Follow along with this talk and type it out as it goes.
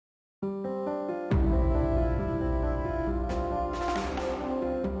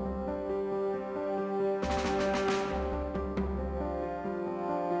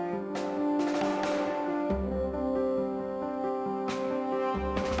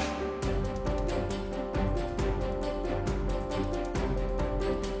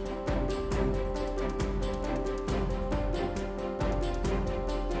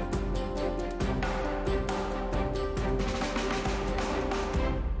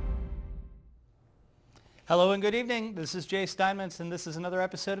Hello and good evening. This is Jay Steinmetz, and this is another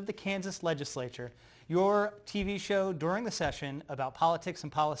episode of the Kansas Legislature, your TV show during the session about politics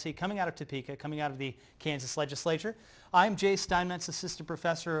and policy coming out of Topeka, coming out of the Kansas Legislature. I'm Jay Steinmetz, Assistant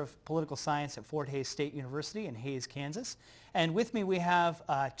Professor of Political Science at Fort Hays State University in Hays, Kansas. And with me we have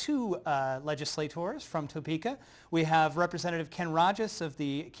two legislators from Topeka. We have Representative Ken Rahjes of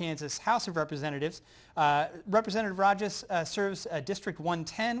the Kansas House of Representatives. Representative Rahjes serves District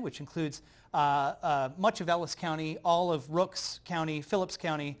 110, which includes much of Ellis County, all of Rooks County, Phillips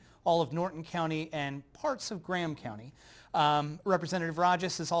County, all of Norton County, and parts of Graham County. Representative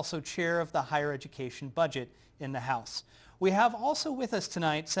Rahjes is also chair of the Higher Education Budget in the House. We have also with us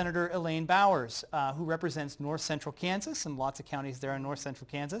tonight Senator Elaine Bowers, who represents North Central Kansas and lots of counties there in North Central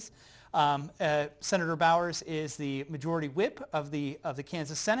Kansas. Senator Bowers is the Majority Whip of the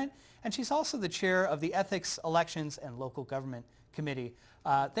Kansas Senate, and she's also the chair of the Ethics, Elections, and Local Government Committee.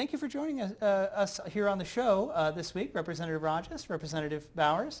 Thank you for joining us here on the show this week, Representative Rahjes, Representative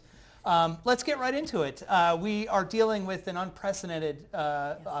Bowers. Let's get right into it. We are dealing with an unprecedented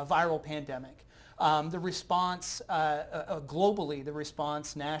viral pandemic. The response globally, the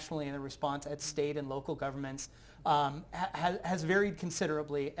response nationally, and the response at state and local governments has varied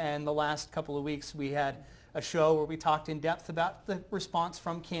considerably. And the last couple of weeks we had a show where we talked in depth about the response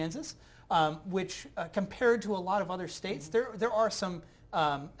from Kansas, which compared to a lot of other states, there are some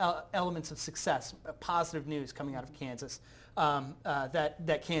elements of success, positive news coming out of Kansas,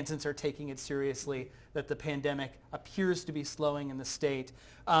 that Kansans are taking it seriously, that the pandemic appears to be slowing in the state.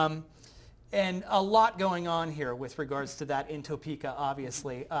 And a lot going on here with regards to that in Topeka,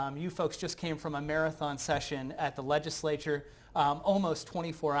 obviously. You folks just came from a marathon session at the legislature, almost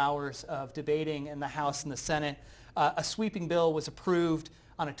 24 hours of debating in the House and the Senate. A sweeping bill was approved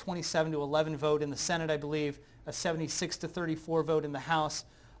on a 27-11 vote in the Senate, I believe, a 76-34 vote in the House.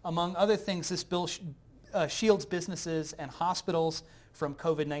 Among other things, this bill shields businesses and hospitals from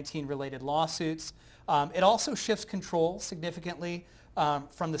COVID-19 related lawsuits. It also shifts control significantly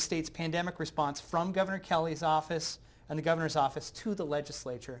from the state's pandemic response from Governor Kelly's office and the governor's office to the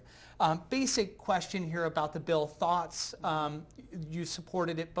legislature. Basic question here about the bill. Thoughts? You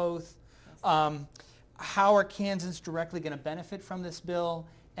supported it both. How are Kansans directly going to benefit from this bill,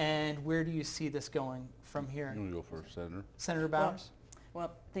 and where do you see this going from here? You want to go first, Senator? Senator Bowers?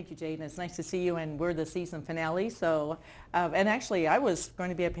 Well, thank you, Jade. It's nice to see you, and we're the season finale. So, and actually, I was going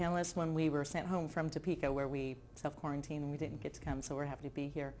to be a panelist when we were sent home from Topeka, where we self-quarantined, and we didn't get to come, so we're happy to be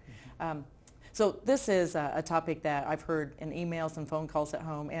here. So this is a topic that I've heard in emails and phone calls at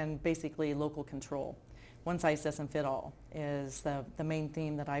home, and basically local control. One size doesn't fit all is the main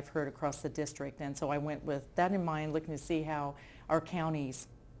theme that I've heard across the district. And so I went with that in mind, looking to see how our counties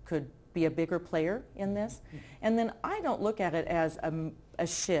could be a bigger player in this. And then I don't look at it as a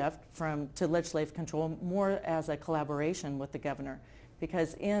shift to legislative control, more as a collaboration with the governor.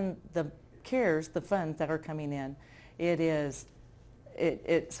 Because in the CARES, the funds that are coming in, it's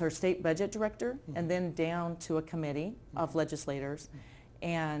our state budget director and then down to a committee of legislators.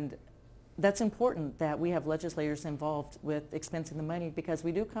 And that's important that we have legislators involved with expensing the money, because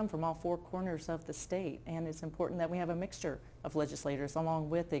we do come from all four corners of the state, and it's important that we have a mixture of legislators along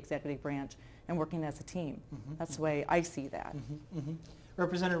with the executive branch and working as a team. That's the way I see that.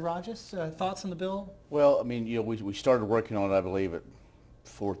 Representative Rahjes, thoughts on the bill? Well, I mean, we started working on it, I believe, at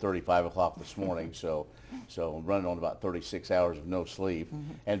 4:30, 5 o'clock this morning. So I'm running on about 36 hours of no sleep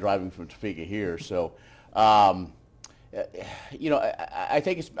and driving from Topeka here. So. I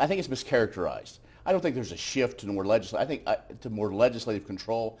think it's mischaracterized. I don't think there's a shift to more to more legislative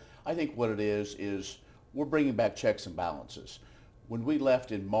control. I think what it is we're bringing back checks and balances. When we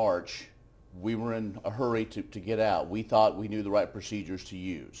left in March, we were in a hurry to get out. We thought we knew the right procedures to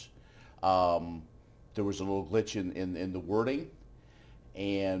use. There was a little glitch in the wording,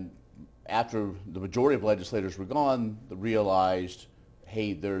 and after the majority of legislators were gone, they realized,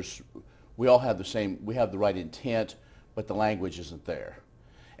 hey, we all have we have the right intent, but the language isn't there.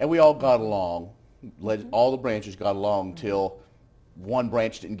 And we all got along, all the branches got along till one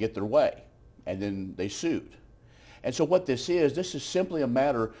branch didn't get their way, and then they sued. And so what this is simply a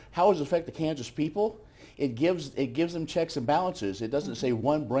matter, how does it affect the Kansas people? It gives them checks and balances. It doesn't say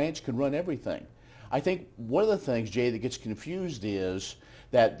one branch can run everything. I think one of the things, Jay, that gets confused is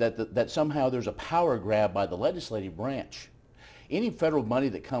that somehow there's a power grab by the legislative branch. Any federal money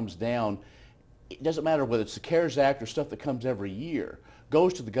that comes down, it doesn't matter whether it's the CARES Act or stuff that comes every year,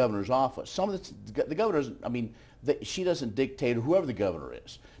 goes to the governor's office. Some of the governor's, she doesn't dictate, or whoever the governor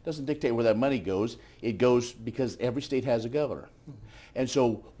is, doesn't dictate where that money goes. It goes because every state has a governor. And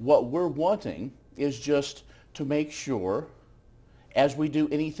so what we're wanting is just to make sure, as we do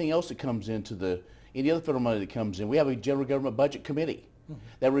anything else that comes into the any other federal money that comes in. We have a general government budget committee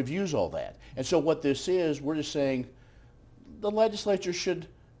that reviews all that. And so what this is, we're just saying the legislature should,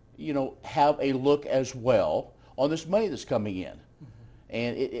 have a look as well on this money that's coming in.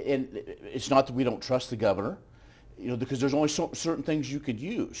 And it's not that we don't trust the governor, because there's only certain things you could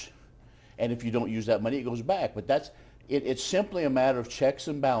use. And if you don't use that money, it goes back. But it's simply a matter of checks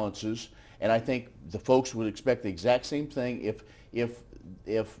and balances. And I think the folks would expect the exact same thing if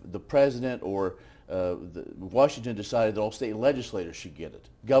the president or Washington decided that all state legislators should get it.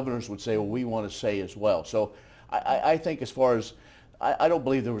 Governors would say, well, we want to say as well. So I think as far as, I don't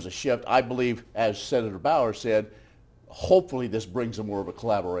believe there was a shift. I believe, as Senator Bowers said, hopefully this brings a more of a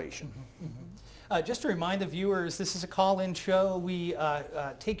collaboration. Just to remind the viewers, this is a call-in show. We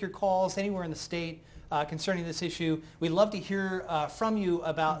take your calls anywhere in the state concerning this issue. We'd love to hear from you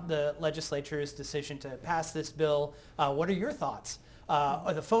about the legislature's decision to pass this bill. What are your thoughts?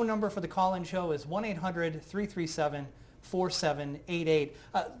 The phone number for the call-in show is 1-800-337-4788.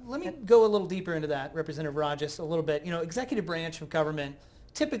 Let me go a little deeper into that, Representative Rahjes, a little bit. Executive branch of government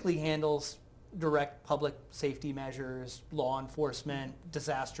typically handles direct public safety measures, law enforcement,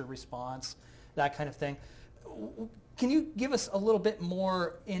 disaster response, that kind of thing. Can you give us a little bit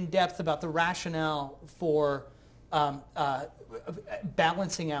more in depth about the rationale for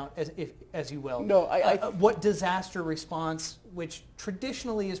balancing out, as you will, what disaster response, which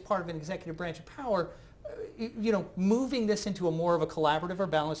traditionally is part of an executive branch of power, moving this into a more of a collaborative or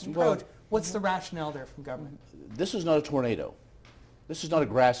balanced approach? What's the rationale there from government? This is not a tornado. This is not a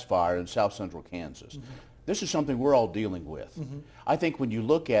grass fire in south central Kansas. This is something we're all dealing with. I think when you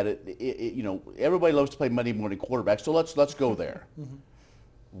look at it, everybody loves to play Monday morning quarterback, so let's go there.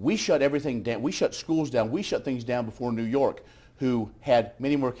 We shut everything down. We shut schools down. We shut things down before New York, who had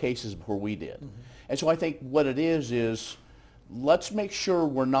many more cases before we did. And so I think what it is let's make sure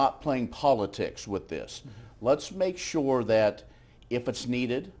we're not playing politics with this. Let's make sure that if it's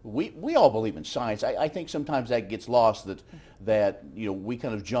needed, we all believe in science. I think sometimes that gets lost, that we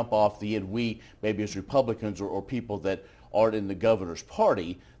kind of jump off the end. We, maybe as Republicans or people that aren't in the governor's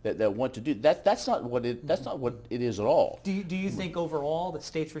party, that want to do that. That's not what it is at all. Do you think overall the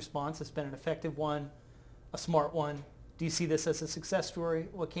state's response has been an effective one, a smart one? Do you see this as a success story,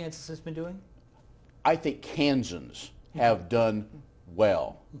 what Kansas has been doing? I think Kansans have done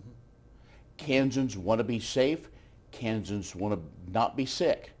well. Kansans want to be safe. Kansans want to not be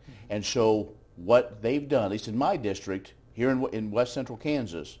sick. And so what they've done, at least in my district, here in west central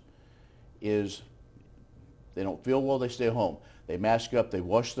Kansas, is they don't feel well, they stay home. They mask up, they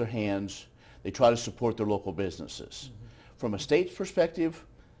wash their hands, they try to support their local businesses. From a state's perspective,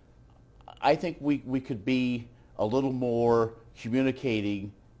 I think we could be a little more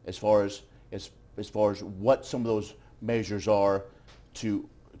communicating as far as what some of those measures are to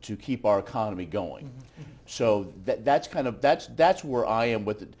keep our economy going. So that's where I am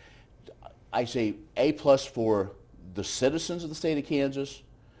with it. I say A+ for the citizens of the state of Kansas,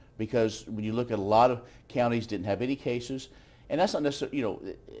 because when you look at a lot of counties didn't have any cases, and that's not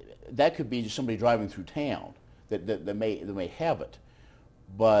necessarily, that could be just somebody driving through town that may have it.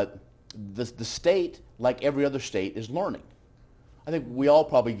 But the state, like every other state, is learning. I think we all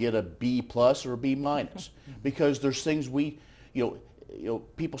probably get a B+ or a B-, because there's things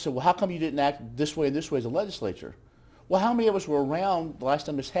people say, well, how come you didn't act this way and this way as a legislature? Well, how many of us were around the last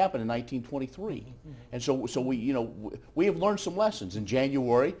time this happened in 1923? And so we have learned some lessons. In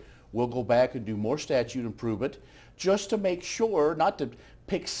January, we'll go back and do more statute improvement just to make sure, not to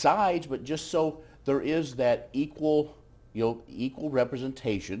pick sides, but just so there is that equal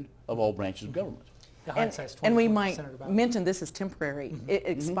representation of all branches of government. And we might mention this is temporary. It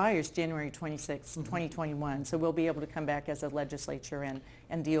expires January 26, 2021, so we'll be able to come back as a legislature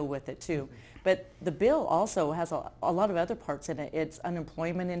and deal with it too. But the bill also has a lot of other parts in it. It's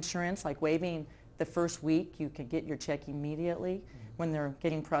unemployment insurance, like waiving the first week. You can get your check immediately when they're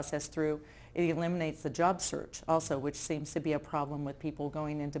getting processed through. It eliminates the job search also, which seems to be a problem with people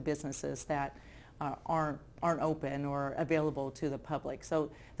going into businesses that aren't open or available to the public.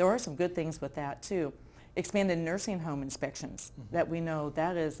 So there are some good things with that too. Expanded nursing home inspections, that we know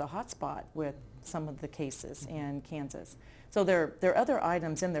that is a hot spot with some of the cases in Kansas. So there are other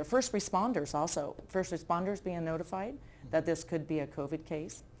items in there. First responders also. First responders being notified that this could be a COVID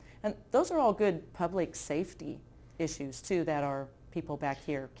case. And those are all good public safety issues too that our people back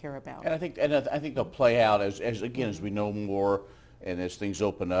here care about. And I think they'll play out as we know more and as things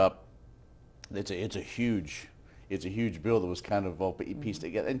open up. It's a huge bill that was kind of pieced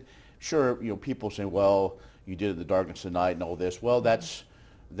together. And sure, people say, well, you did it in the darkness of the night and all this. Well, that's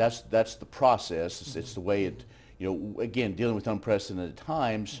the process. It's the way it, again, dealing with unprecedented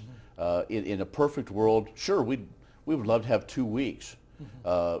times. In a perfect world, sure, we would love to have 2 weeks,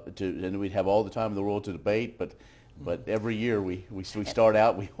 and we'd have all the time in the world to debate. But every year we start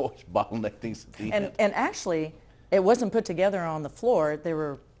out, we always bottleneck things at the end. And actually, it wasn't put together on the floor. There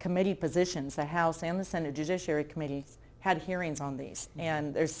were committee positions. The House and the Senate Judiciary Committees had hearings on these,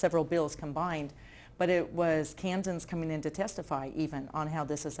 and there's several bills combined. But it was Kansans coming in to testify even on how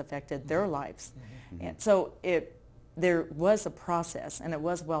this has affected their lives. And so there was a process, and it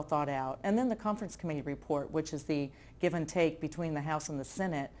was well thought out. And then the conference committee report, which is the give and take between the House and the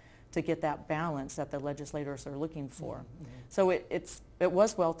Senate to get that balance that the legislators are looking for. So it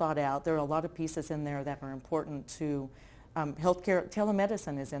was well thought out. There are a lot of pieces in there that are important to healthcare.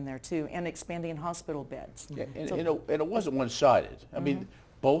 Telemedicine is in there too, and expanding hospital beds. Yeah, and it wasn't one-sided. I mean,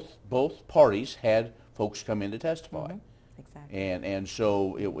 both parties had folks come in to testify. Exactly. And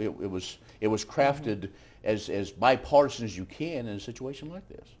so it was crafted as bipartisan as you can in a situation like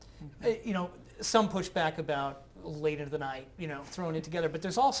this. Some pushback about late into the night, throwing it together, but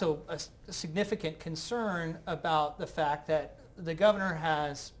there's also a significant concern about the fact that the governor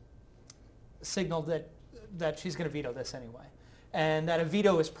has signaled that she's going to veto this anyway, and that a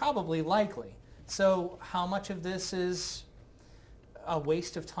veto is probably likely. So how much of this is a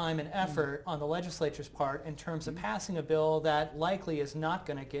waste of time and effort on the legislature's part in terms of passing a bill that likely is not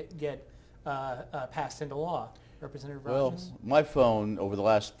going to get passed into law? Representative Rahjes? Well, my phone over the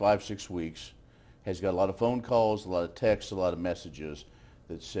last 5-6 weeks has got a lot of phone calls, a lot of texts, a lot of messages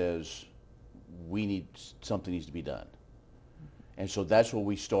that says something needs to be done. And so that's what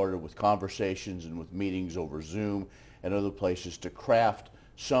we started with conversations and with meetings over Zoom and other places to craft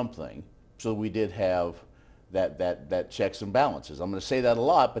something. So we did have that checks and balances. I'm going to say that a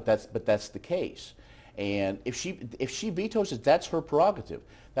lot, but that's the case. And if she vetoes it, that's her prerogative.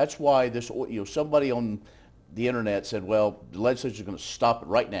 That's why somebody on the internet said, well, the legislature is going to stop it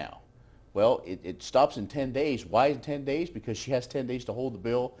right now. Well, it stops in 10 days. Why in 10 days? Because she has 10 days to hold the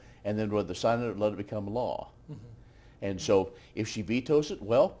bill and then whether sign it or let it become law. And so if she vetoes it,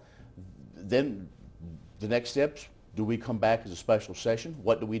 well, then the next steps, do we come back as a special session?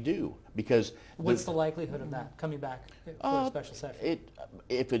 What do we do? Because what's the likelihood of that coming back for a special session?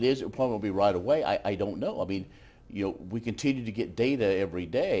 If it is, it probably won't be right away. I don't know. I mean, we continue to get data every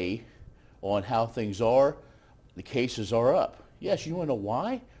day on how things are. The cases are up. Yes, you want to know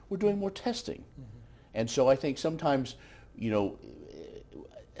why? We're doing more testing. And so I think sometimes, I'm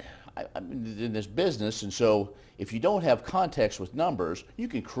in this business, and so if you don't have context with numbers, you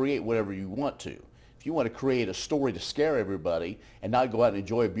can create whatever you want to. If you want to create a story to scare everybody and not go out and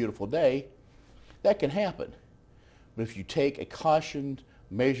enjoy a beautiful day, that can happen. But if you take a cautioned,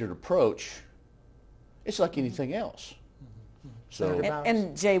 measured approach, it's like anything else. So,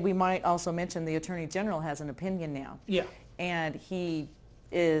 and Jay, we might also mention the Attorney General has an opinion now. Yeah. And he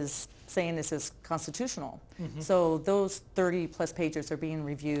is saying this is constitutional. So those 30 plus pages are being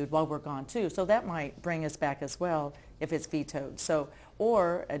reviewed while we're gone too. So that might bring us back as well if it's vetoed. So,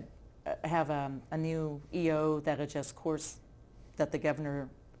 or have a new EO that adjusts course that the governor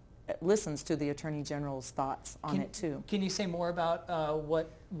listens to the Attorney General's thoughts on it too. Can you say more about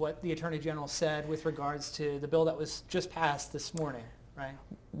what the Attorney General said with regards to the bill that was just passed this morning, right?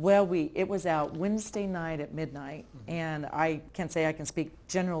 Well, it was out Wednesday night at midnight, and I can't say I can speak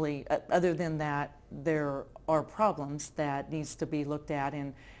generally. Other than that, there are problems that needs to be looked at,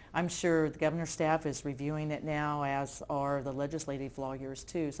 and I'm sure the governor's staff is reviewing it now, as are the legislative lawyers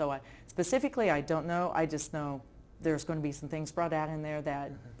too. So specifically, I don't know. I just know there's going to be some things brought out in there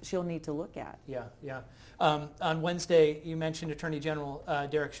that she'll need to look at. Yeah. On Wednesday, you mentioned Attorney General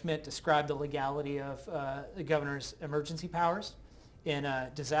Derek Schmidt described the legality of the governor's emergency powers in a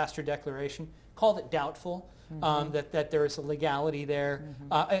disaster declaration, called it doubtful, that there is a legality there.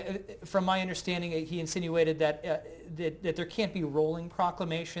 From my understanding, he insinuated that there can't be rolling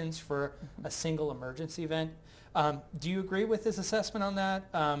proclamations for a single emergency event. Do you agree with his assessment on that?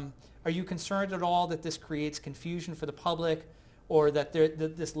 Are you concerned at all that this creates confusion for the public, or that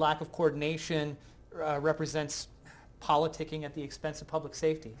this lack of coordination represents politicking at the expense of public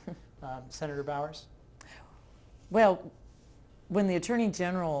safety? Senator Bowers? Well, when the Attorney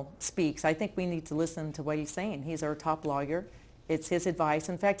General speaks, I think we need to listen to what he's saying. He's our top lawyer. It's his advice.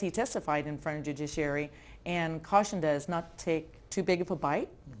 In fact, he testified in front of Judiciary and cautioned us not to take too big of a bite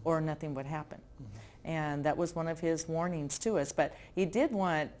or nothing would happen. And that was one of his warnings to us. But he did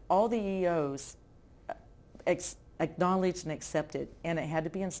want all the EOs acknowledged and accepted, and it had to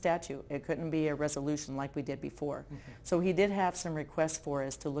be in statute. It couldn't be a resolution like we did before. So he did have some requests for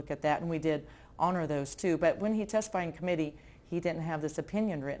us to look at that, and we did honor those too. But when he testified in committee, he didn't have this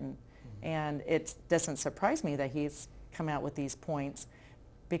opinion written. And it doesn't surprise me that he's come out with these points.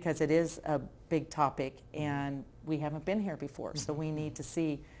 because it is a big topic and we haven't been here before. So we need to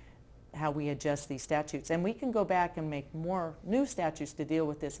see how we adjust these statutes. And we can go back and make more new statutes to deal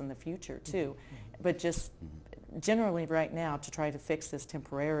with this in the future too. But just generally right now to try to fix this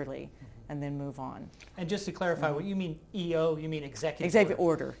temporarily and then move on. And just to clarify, what you mean EO, you mean Executive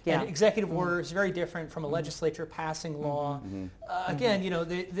order, yeah. And executive order is very different from a legislature passing law. Again, you know,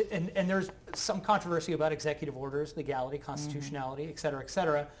 and there's some controversy about executive orders, legality, constitutionality, et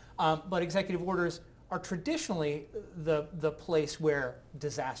cetera, but executive orders are traditionally the place where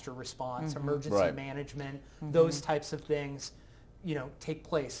disaster response, emergency management, those types of things, you know, take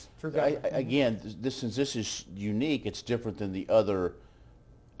place through government. Again, since this is unique, it's different than the other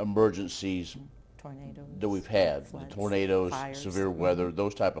emergencies Tornadoes, that we've had, floods, the tornadoes, fires. severe weather,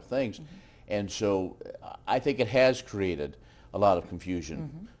 those type of things. And so I think it has created a lot of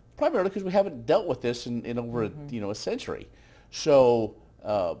confusion, primarily because we haven't dealt with this in over a century. So,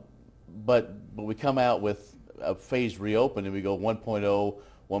 but we come out with a phased reopen and we go 1.0,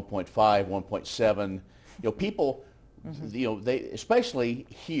 1.5, 1.7. You know, people, you know, they especially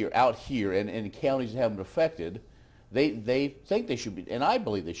out here, and in counties that haven't been affected, they think they should be, and I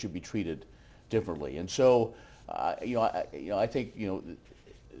believe they should be treated differently. And so, I think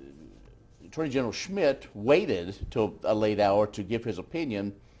Attorney General Schmidt waited till a late hour to give his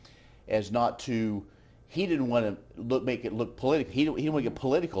opinion, as not to. He didn't want to make it look political. He didn't want to get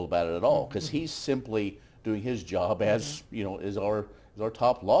political about it at all, because he's simply doing his job as is our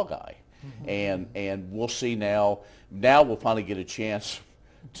top law guy. And we'll see now. Now we'll finally get a chance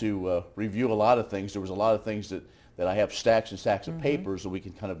to review a lot of things. There was a lot of things that I have stacks and stacks of papers that we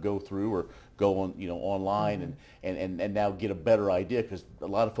can kind of go through or go on online and now get a better idea, because a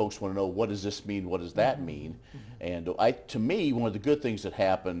lot of folks want to know, what does this mean? What does that mean? And to me, one of the good things that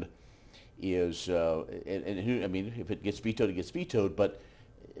happened is, if it gets vetoed, it gets vetoed, but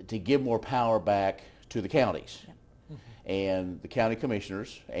to give more power back to the counties. And the county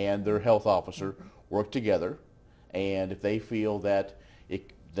commissioners and their health officer work together, and if they feel that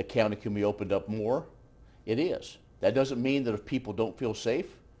the county can be opened up more, it is. That doesn't mean that if people don't feel safe,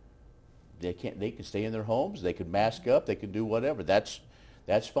 they can stay in their homes, they can mask up, they can do whatever. That's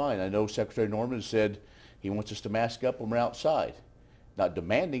fine. I know Secretary Norman said he wants us to mask up when we're outside. Not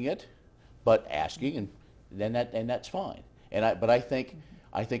demanding it, but asking, and that's fine. But I think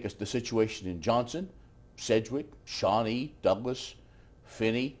it's the situation in Johnson, Sedgwick, Shawnee, Douglas,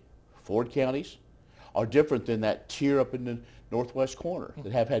 Finney, Ford counties are different than that tier up in the northwest corner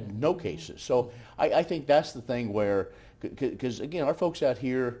that have had no cases. So I think that's the thing where, because again, our folks out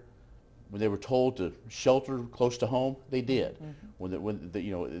here, when they were told to shelter close to home, they did.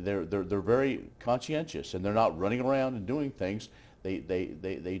 They're very conscientious, and they're not running around and doing things.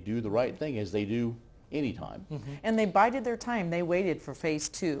 They do the right thing, as they do anytime. And they bided their time. They waited for phase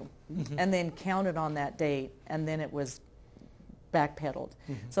 2 and then counted on that date, and then it was backpedaled.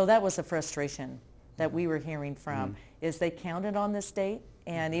 So that was a frustration that we were hearing from, is they counted on this date,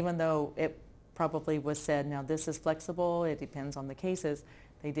 and even though it probably was said, now this is flexible, it depends on the cases,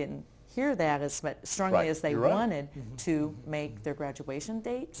 they didn't hear that as strongly as they wanted to make their graduation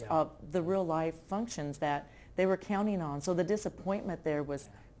dates of the real life functions that they were counting on. So the disappointment there was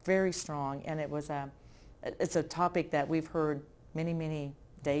very strong, and it's a topic that we've heard many, many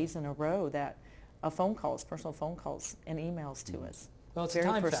days in a row, that personal phone calls and emails to us. Well, it's very a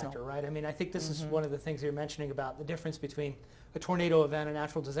time personal factor, right? I mean, I think this is one of the things you're mentioning about the difference between a tornado event, a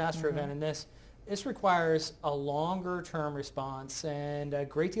natural disaster event, and this. This requires a longer-term response and a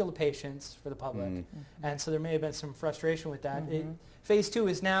great deal of patience for the public. And so there may have been some frustration with that. Phase 2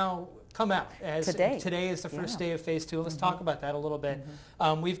 is now come out. Today is the first day of phase 2. Let's talk about that a little bit.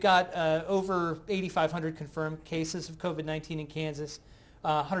 We've got over 8,500 confirmed cases of COVID-19 in Kansas,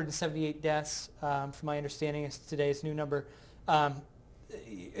 178 deaths, from my understanding, is today's new number.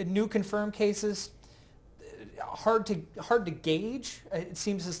 New confirmed cases, hard to gauge. It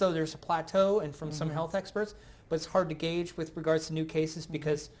seems as though there's a plateau, and from some health experts, but it's hard to gauge with regards to new cases,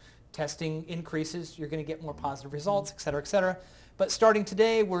 because testing increases, you're going to get more positive results, et cetera, et cetera. But starting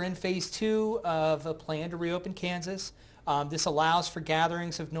today, we're in phase 2 of a plan to reopen Kansas. This allows for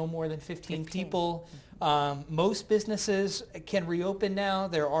gatherings of no more than 15 people. Most businesses can reopen now.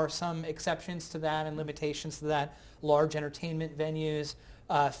 There are some exceptions to that and limitations to that. Large entertainment venues,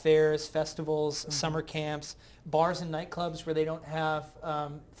 fairs, festivals, summer camps, bars and nightclubs where they don't have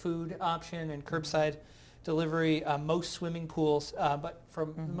food option and curbside delivery, most swimming pools, but for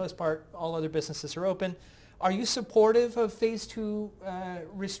the most part, all other businesses are open. Are you supportive of phase 2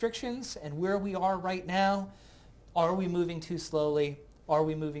 restrictions and where we are right now? Are we moving too slowly? Are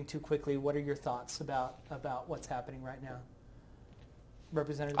we moving too quickly? What are your thoughts about what's happening right now?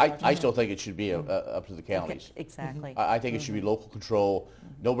 Representative I Hodges? still think it should be up to the counties. Okay, exactly. I think it should be local control.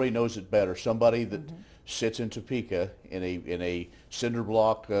 Nobody knows it better. Somebody that sits in Topeka in a cinder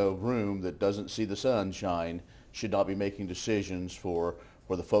block room that doesn't see the sun shine should not be making decisions for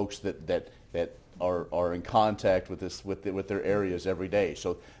the folks that are in contact with this with their areas every day.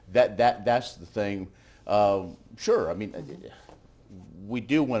 So that's the thing. Sure, I mean, we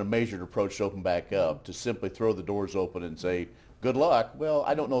do want a measured approach to open back up. To simply throw the doors open and say good luck, well,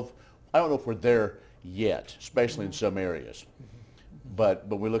 I don't know if we're there yet, especially in some areas. But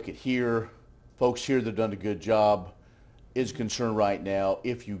we look at here, folks here that have done a good job. Is concerned right now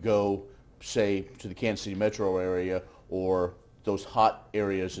if you go, say, to the Kansas City metro area or those hot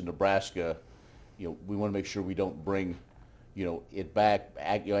areas in Nebraska, we want to make sure we don't bring, it back,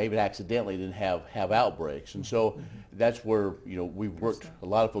 even accidentally, then have outbreaks. And so that's where, we've worked, a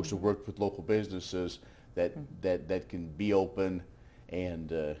lot of folks have worked with local businesses that can be open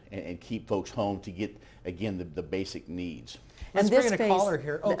and keep folks home to get, again, the basic needs. Let's And this bring in a phase, caller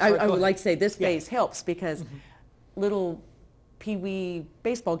here. I would like to say this phase helps because little pee-wee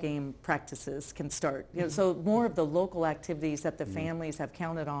baseball game practices can start. So more of the local activities that the families have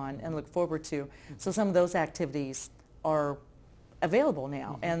counted on and look forward to. So some of those activities are available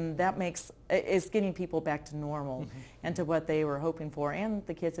now, and that is getting people back to normal and to what they were hoping for. And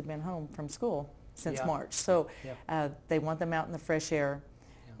the kids have been home from school since March, so they want them out in the fresh air,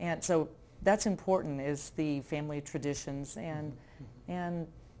 and so that's important, is the family traditions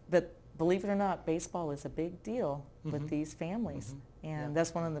but believe it or not, baseball is a big deal with these families, and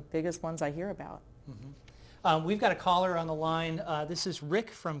that's one of the biggest ones I hear about. We've got a caller on the line. This is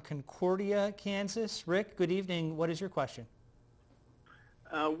Rick from Concordia, Kansas. Rick, good evening. What is your question?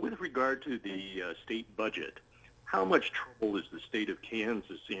 With regard to the state budget, how much trouble is the state of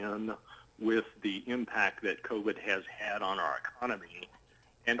Kansas in with the impact that COVID has had on our economy?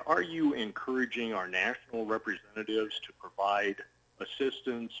 And are you encouraging our national representatives to provide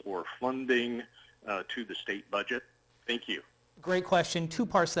assistance or funding to the state budget? Thank you. Great question. Two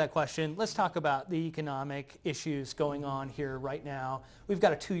parts to that question. Let's talk about the economic issues going on here right now. We've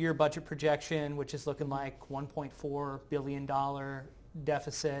got a 2-year budget projection, which is looking like $1.4 billion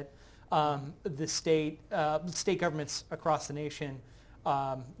deficit. The state governments across the nation,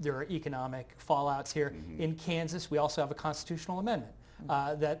 there are economic fallouts here. In Kansas, we also have a constitutional amendment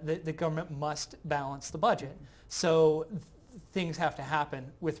that the government must balance the budget. So things have to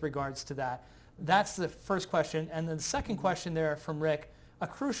happen with regards to that. That's the first question. And then the second question there from Rick, a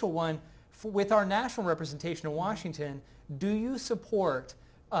crucial one, with our national representation in Washington, do you support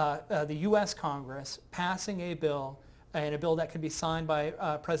the U.S. Congress passing a bill, and a bill that could be signed by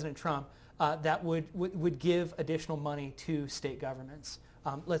President Trump, that would give additional money to state governments?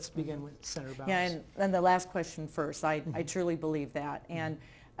 Let's begin with Senator Bowers. Yeah, and the last question first. I truly believe that. And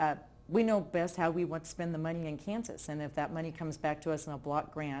we know best how we want to spend the money in Kansas. And if that money comes back to us in a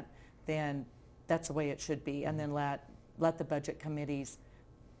block grant, then that's the way it should be. And then let the budget committees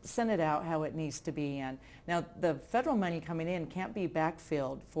send it out how it needs to be. And now the federal money coming in can't be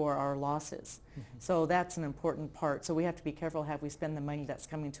backfilled for our losses. So that's an important part. So we have to be careful how we spend the money that's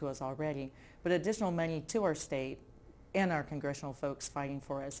coming to us already. But additional money to our state and our congressional folks fighting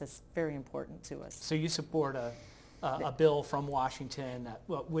for us is very important to us. So you support a bill from Washington that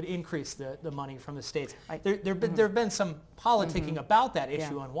would increase the money from the states. There have been some politicking about that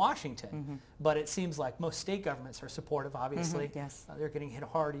issue in Washington, but it seems like most state governments are supportive, obviously. Yes. They're getting hit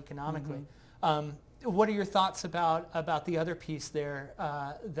hard economically. What are your thoughts about the other piece there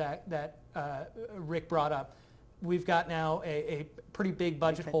that Rick brought up? We've got now a pretty big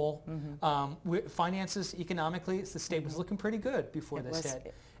budget hole. Finances economically, the state was looking pretty good before this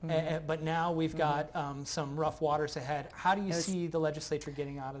hit. But now we've got some rough waters ahead. How do you see the legislature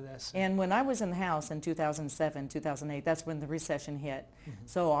getting out of this? And when I was in the House in 2007, 2008, that's when the recession hit.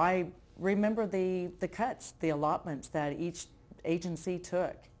 So I remember the cuts, the allotments that each agency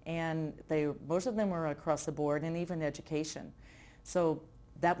took. And most of them were across the board, and even education. So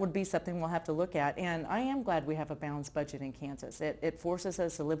that would be something we'll have to look at. And I am glad we have a balanced budget in Kansas. It forces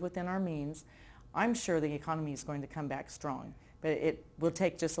us to live within our means. I'm sure the economy is going to come back strong. But it will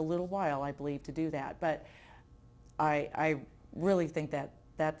take just a little while, I believe, to do that. But I really think that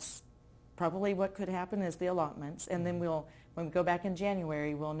that's probably what could happen is the allotments. And then when we go back in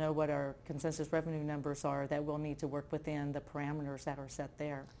January, we'll know what our consensus revenue numbers are that we'll need to work within the parameters that are set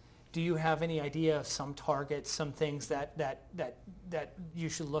there. Do you have any idea of some targets, some things that you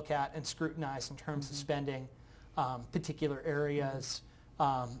should look at and scrutinize in terms of spending, particular areas?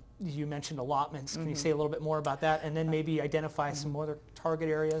 You mentioned allotments. Can you say a little bit more about that, and then maybe identify some other target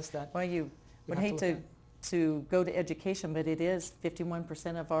areas that? Well, you would hate to to go to education, but it is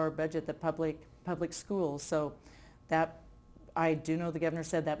 51% of our budget, the public schools. So that, I do know the governor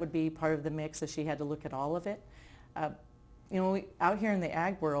said that would be part of the mix, so she had to look at all of it. Out here in the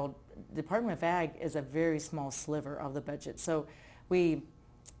ag world, Department of Ag is a very small sliver of the budget. So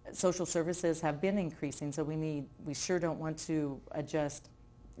social services have been increasing, so we sure don't want to adjust,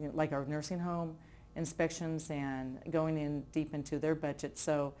 like our nursing home inspections and going in deep into their budget.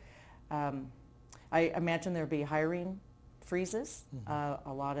 So I imagine there'll be hiring freezes, a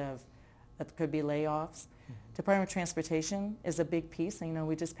lot of, that could be layoffs. Department of Transportation is a big piece.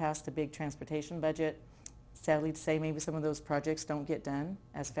 We just passed a big transportation budget. Sadly to say, maybe some of those projects don't get done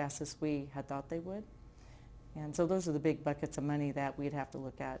as fast as we had thought they would. And so those are the big buckets of money that we'd have to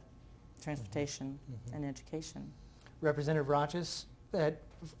look at, transportation and education. Representative Rahjes,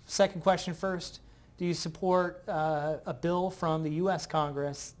 second question first. Do you support a bill from the U.S.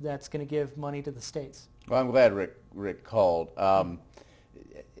 Congress that's going to give money to the states? Well, I'm glad Rick called.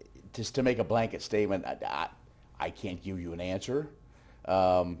 Just to make a blanket statement, I can't give you an answer.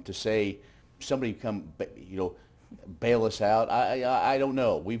 To say somebody come, bail us out, I don't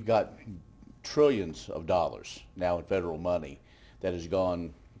know. We've got trillions of dollars now in federal money that has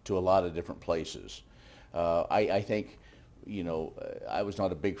gone to a lot of different places. I think, I was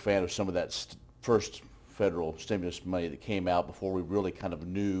not a big fan of some of that first federal stimulus money that came out before we really kind of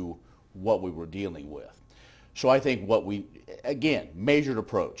knew what we were dealing with. So I think again, measured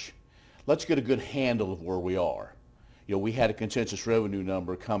approach. Let's get a good handle of where we are. We had a consensus revenue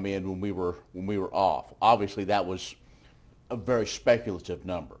number come in when we were off. Obviously, that was a very speculative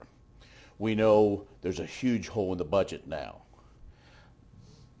number. We know there's a huge hole in the budget now.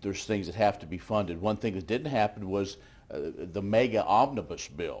 There's things that have to be funded. One thing that didn't happen was the mega omnibus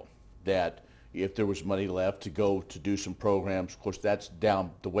bill, that if there was money left to go to do some programs, of course, that's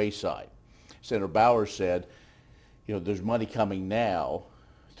down the wayside. Senator Bowers said, there's money coming now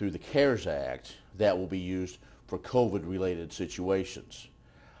through the CARES Act that will be used for COVID-related situations.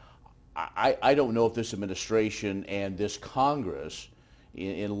 I don't know if this administration and this Congress,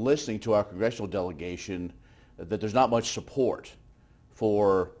 in listening to our congressional delegation, that there's not much support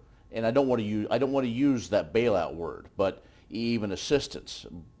for, and I don't want to use that bailout word, but even assistance.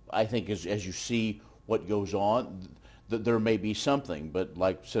 I think as you see what goes on, there may be something, but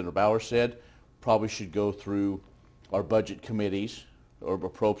like Senator Bowers said, probably should go through our budget committees or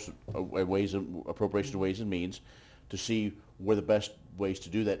appropriation ways and means to see where the best ways to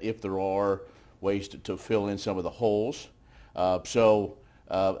do that, if there are ways to fill in some of the holes.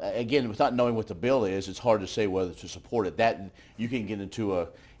 Again, without knowing what the bill is, it's hard to say whether to support it. That you can get into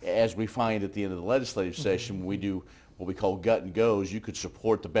as we find at the end of the legislative session, when we do what we call gut and goes, you could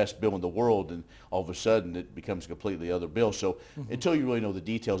support the best bill in the world, and all of a sudden it becomes a completely other bill. So until you really know the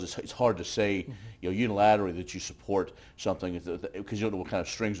details, it's hard to say, unilaterally that you support something, because you don't know what kind of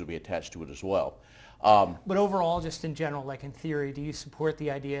strings will be attached to it as well. But overall, just in general, like in theory, do you support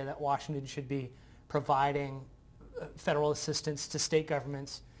the idea that Washington should be providing federal assistance to state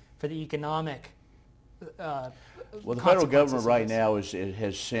governments for the economic well, the federal government right now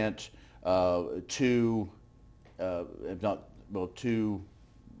has sent two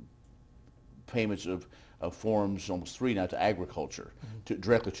payments of forms, almost three now, to agriculture,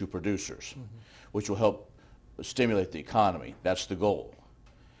 directly to producers, which will help stimulate the economy. That's the goal.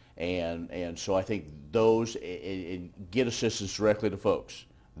 And so I think those, and get assistance directly to folks.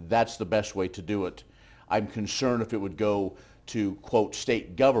 That's the best way to do it. I'm concerned if it would go to, quote,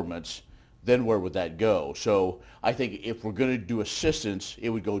 state governments, then where would that go? So I think if we're going to do assistance, it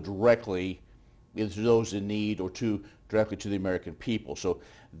would go directly either to those in need or directly to the American people. So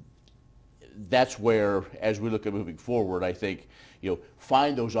that's where, as we look at moving forward, I think,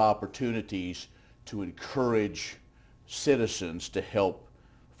 find those opportunities to encourage citizens to help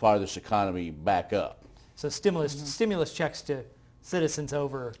fire this economy back up. So stimulus checks to citizens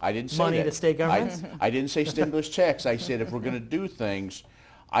over I didn't say money that. to state governments? I didn't say stimulus checks. I said if we're going to do things,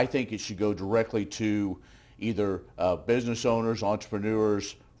 I think it should go directly to either business owners,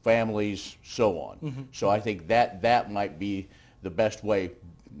 entrepreneurs, families, so on. So I think that might be the best way.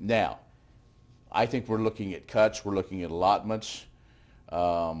 Now, I think we're looking at cuts. We're looking at allotments.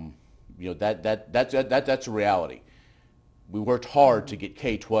 That's a reality. We worked hard to get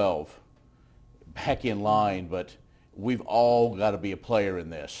K-12 back in line, but we've all got to be a player in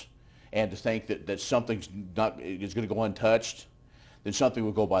this. And to think that something's is going to go untouched, then something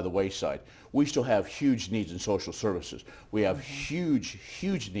will go by the wayside. We still have huge needs in social services. We have huge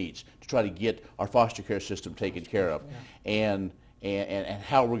needs to try to get our foster care system taken care of. And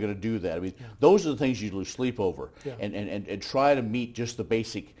how we're going to do that. I mean, those are the things you lose sleep over. And try to meet just the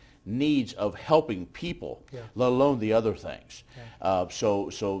basic needs of helping people, Yeah. let alone the other things. Yeah.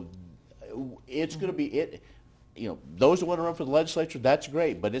 So it's going to be those that want to run for the legislature, that's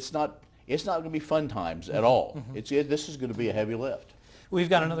great, but it's not going to be fun times at all. This is going to be a heavy lift. We've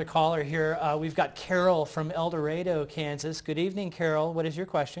got another caller here. We've got Carol from El Dorado, Kansas. Good evening, Carol. What is your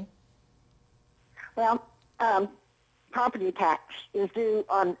question? Well, property tax is due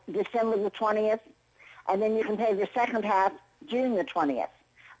on December the 20th, and then you can pay the second half June the 20th.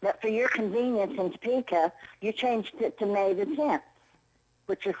 But for your convenience in Topeka, you changed it to May the 10th,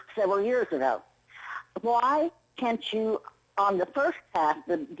 which is several years ago. Why can't you, on the first half,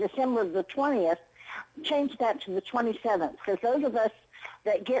 the December the 20th, change that to the 27th? Because those of us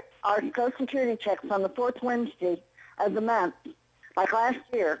that get our Social Security checks on the fourth Wednesday of the month, like last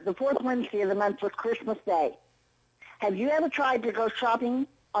year, the fourth Wednesday of the month was Christmas Day. Have you ever tried to go shopping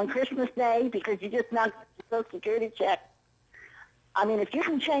on Christmas Day because you just not got your Social Security check? I mean, if you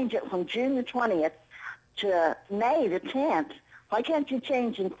can change it from June the 20th to May the 10th, why can't you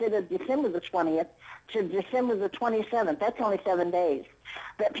change instead of December the 20th to December the 27th? That's only 7 days.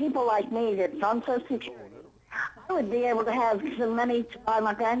 But people like me that's on Social Security, I would be able to have some money to buy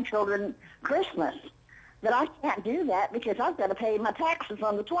my grandchildren Christmas. But I can't do that because I've got to pay my taxes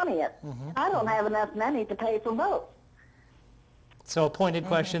on the 20th. I don't have enough money to pay for both. So a pointed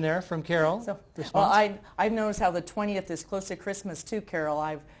question there from Carol. So, Response? well, I've noticed how the 20th is close to Christmas too, Carol.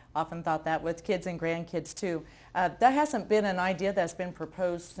 I've often thought that with kids and grandkids too. That hasn't been an idea that's been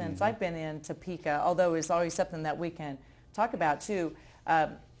proposed since I've been in Topeka, although it's always something that we can talk about too.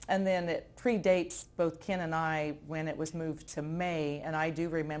 And then it predates both Ken and I when it was moved to May, and I do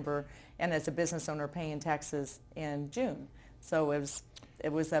remember, and as a business owner, paying taxes in June. So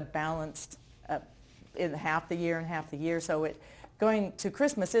it was a balanced in half the year and half the year. So going to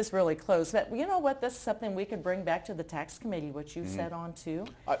Christmas is really close. But you know what? This is something we could bring back to the tax committee, which you said on too.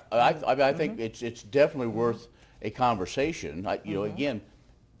 I think it's definitely worth a conversation. Again,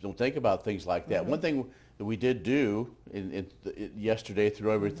 don't think about things like that. One thing that we did do yesterday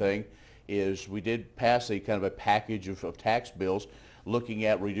through everything is we did pass a kind of a package of tax bills looking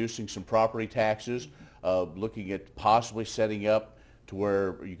at reducing some property taxes, looking at possibly setting up to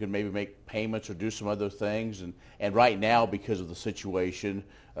where you can maybe make payments or do some other things. And right now, because of the situation,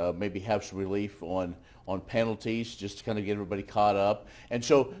 maybe have some relief on penalties just to kind of get everybody caught up. And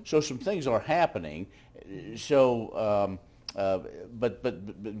so some things are happening. So,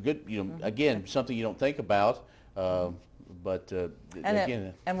 but good, again, something you don't think about. Again,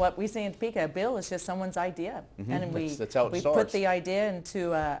 and what we see in Topeka, a bill is just someone's idea, and that's how it we starts. put the idea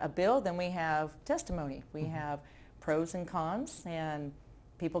into a bill. Then we have testimony. We have pros and cons, and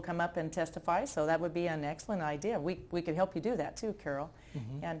people come up and testify. So that would be an excellent idea. We could help you do that too, Carol.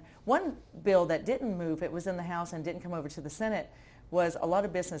 And one bill that didn't move, it was in the House and didn't come over to the Senate, was a lot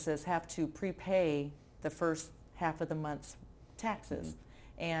of businesses have to prepay the first half of the month's taxes,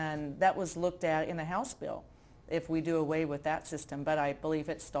 and that was looked at in a House bill if we do away with that system. But I believe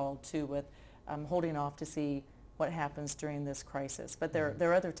it's stalled too with holding off to see what happens during this crisis. But there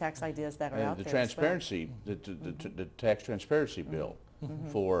are other tax ideas that are out the there. Transparency, the tax transparency bill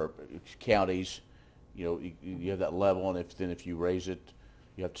for counties. You have that level, and if you raise it,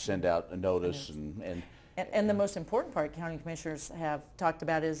 you have to send out a notice And the most important part county commissioners have talked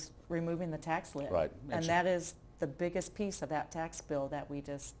about is removing the tax lid. Right. And that is the biggest piece of that tax bill that we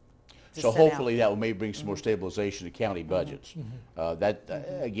just so sent hopefully out. that will maybe bring some more stabilization to county budgets.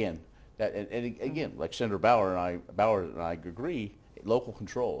 Again, like Senator Bowers and I agree, local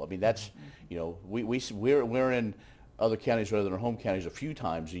control. I mean, that's we're in other counties rather than our home counties a few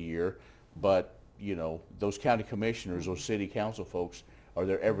times a year, but those county commissioners, those city council folks are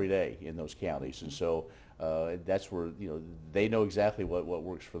there every day in those counties, and so that's where they know exactly what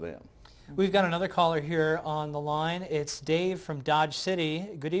works for them. We've got another caller here on the line. It's Dave from Dodge City.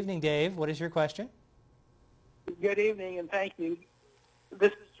 Good evening, Dave. What is your question? Good evening, and thank you.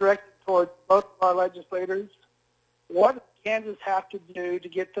 This is directed towards both of our legislators. What does Kansas have to do to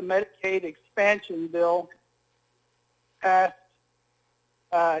get the Medicaid expansion bill passed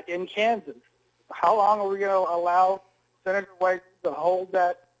in Kansas? How long are we going to allow Senator Wagner to hold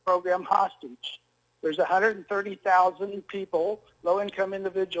that program hostage? There's 130,000 people, low-income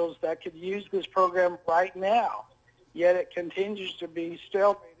individuals, that could use this program right now, yet it continues to be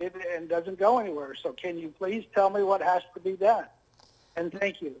stalemated and doesn't go anywhere. So can you please tell me what has to be done? And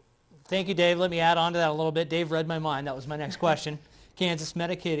thank you. Thank you, Dave. Let me add on to that a little bit. Dave read my mind. That was my next question. Kansas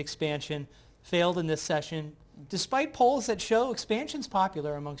Medicaid expansion failed in this session, despite polls that show expansion's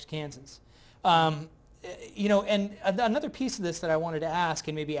popular amongst Kansans. And another piece of this that I wanted to ask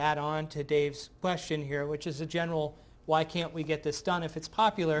and maybe add on to Dave's question here, which is a general Why can't we get this done if it's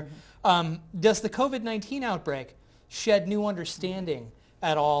popular? Does the COVID-19 outbreak shed new understanding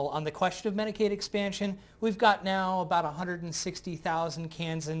at all on the question of Medicaid expansion? We've got now about 160,000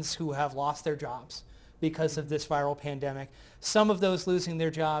 Kansans who have lost their jobs because of this viral pandemic. Some of those losing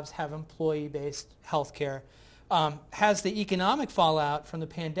their jobs have employee-based health care. Has the economic fallout from the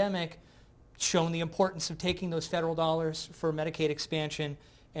pandemic shown the importance of taking those federal dollars for Medicaid expansion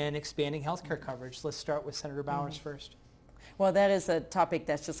and expanding health care coverage? Let's start with Senator Bowers first. Well, that is a topic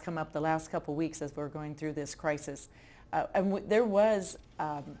that's just come up the last couple of weeks as we're going through this crisis.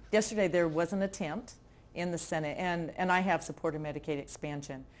 Yesterday there was an attempt in the Senate, and I have supported Medicaid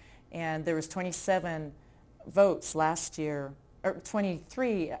expansion, and there was 27 votes last year, or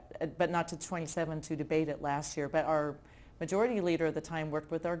 23, but not to 27 to debate it last year. But our majority leader at the time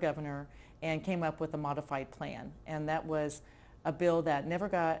worked with our governor and came up with a modified plan, and that was a bill that never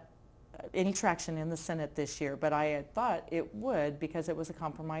got any traction in the Senate this year, but I had thought it would because it was a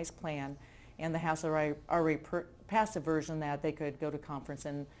compromise plan, and the House already passed a version that they could go to conference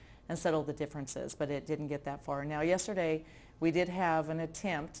and settle the differences, but it didn't get that far. Now, yesterday, we did have an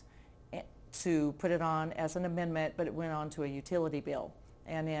attempt to put it on as an amendment, but it went on to a utility bill,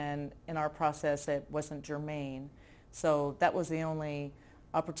 and in our process, it wasn't germane. So that was the only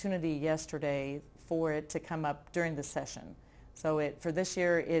opportunity yesterday for it to come up during the session. So for this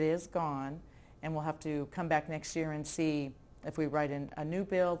year, it is gone, and we'll have to come back next year and see if we write a new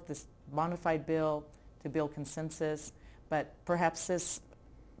bill, this modified bill, to build consensus. But perhaps this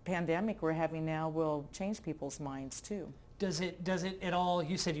pandemic we're having now will change people's minds too. Does it at all,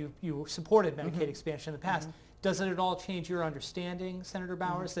 you said you supported Medicaid expansion in the past, does it at all change your understanding, Senator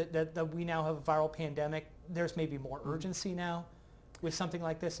Bowers, that we now have a viral pandemic? There's maybe more urgency now with something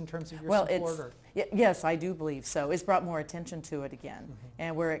like this in terms of your support? Yes, I do believe so. It's brought more attention to it again,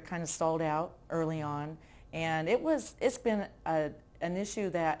 and where it kind of stalled out early on. And it's been an issue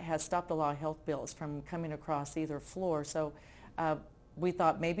that has stopped a lot of health bills from coming across either floor. So we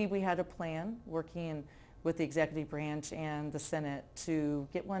thought maybe we had a plan working with the executive branch and the Senate to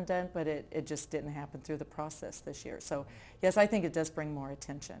get one done, but it just didn't happen through the process this year. So yes, I think it does bring more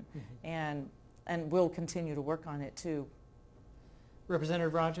attention, and we'll continue to work on it too.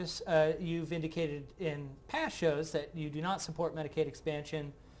 Representative Rahjes, you've indicated in past shows that you do not support Medicaid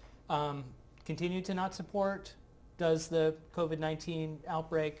expansion. Continue to not support? Does the COVID-19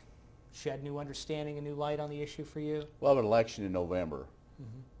 outbreak shed new understanding and new light on the issue for you? We'll have an election in November.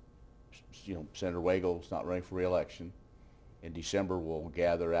 Senator Weigel's not running for re-election. In December, we'll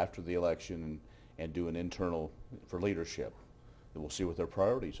gather after the election and do an internal for leadership. And we'll see what their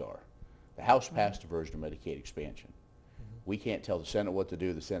priorities are. The House passed a version of Medicaid expansion. We can't tell the Senate what to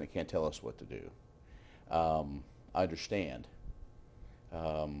do. The Senate can't tell us what to do. I understand.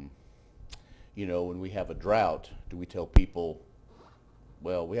 When we have a drought, do we tell people,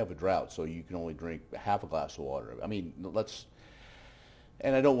 well, we have a drought, so you can only drink half a glass of water? I mean,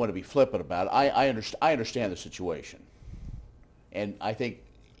 and I don't want to be flippant about it. I understand the situation. And I think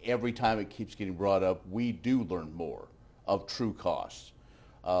every time it keeps getting brought up, we do learn more of true costs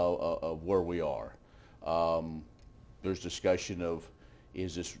of where we are. There's discussion of,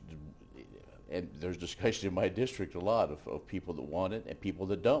 and there's discussion in my district a lot of people that want it and people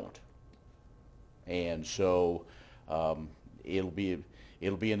that don't. And so it'll be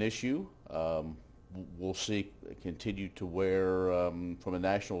an issue. We'll see continue to where from a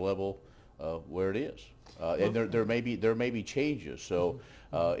national level where it is, and there may be changes. So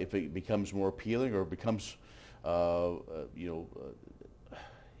if it becomes more appealing or becomes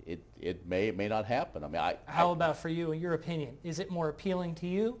it may not happen. I mean, how about for you, in your opinion? Is it more appealing to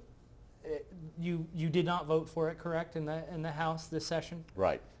you? You did not vote for it, correct, in the House this session?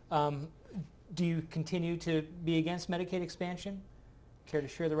 Right. Do you continue to be against Medicaid expansion? Care to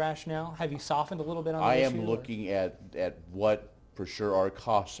share the rationale? Have you softened a little bit on the issue? I am looking at what for sure our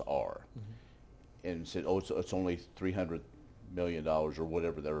costs are, and said, it's only $300 million or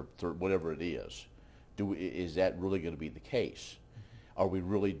whatever it is. Is that really going to be the case? Are we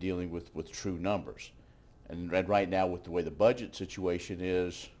really dealing with true numbers? And right now, with the way the budget situation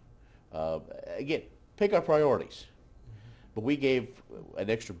is, again, pick our priorities. But we gave an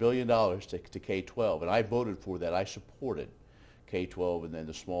extra $1 billion to K-12, and I voted for that. I supported K-12 and then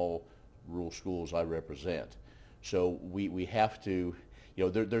the small rural schools I represent. So we have to,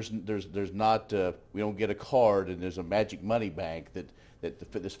 there's not, we don't get a card and there's a magic money bank that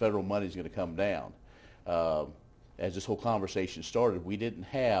this federal money is going to come down. As this whole conversation started, we didn't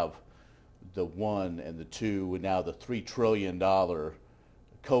have the 1 and the 2 and now the $3 trillion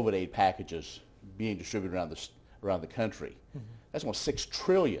COVID aid packages being distributed around the country. That's almost $6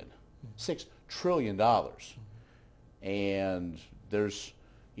 trillion. $6 trillion. and there's,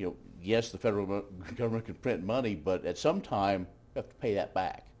 yes, the federal government can print money, but at some time you have to pay that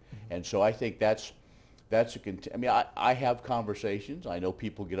back. And so I think that's I have conversations. I know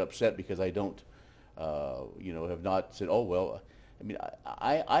people get upset because I don't, have not said, oh, well,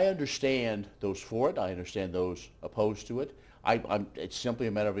 I understand those for it. I understand those opposed to it. It's simply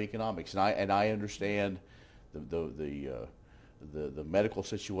a matter of economics, and I understand the medical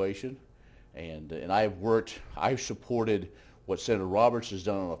situation, and I've supported what Senator Roberts has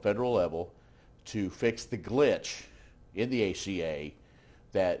done on a federal level to fix the glitch in the ACA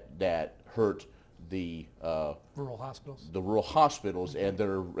that hurt the rural hospitals. The rural hospitals and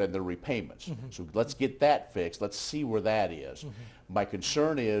their repayments. So let's get that fixed. Let's see where that is. My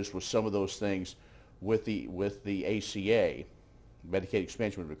concern is with some of those things with the ACA, Medicaid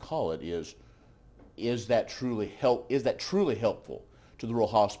expansion, whatever we call it, is that truly helpful to the rural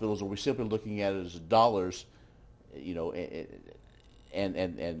hospitals, or are we simply looking at it as dollars,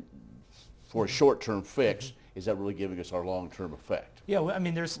 and for a short-term fix? Is that really giving us our long-term effect? Yeah, well,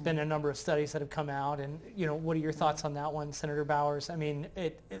 there's been a number of studies that have come out, and what are your thoughts on that one, Senator Bowers?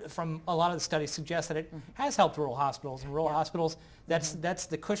 From a lot of the studies suggest that it has helped rural hospitals, and rural hospitals, that's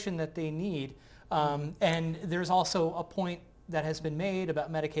the cushion that they need. And there's also a point that has been made about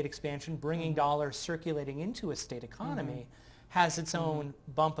Medicaid expansion, bringing dollars circulating into a state economy, has its own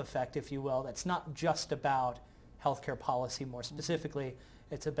bump effect, if you will. That's not just about healthcare policy more specifically.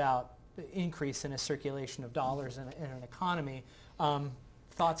 It's about the increase in a circulation of dollars in an economy.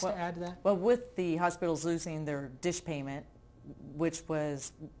 Thoughts to add to that? Well, with the hospitals losing their Dist payment, which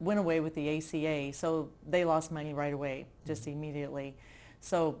went away with the ACA, so they lost money right away, just immediately.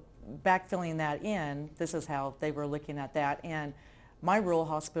 So backfilling that in, this is how they were looking at that. And my rural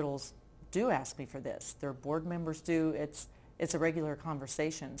hospitals do ask me for this. Their board members do. It's a regular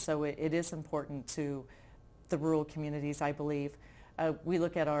conversation. So it is important to the rural communities, I believe. We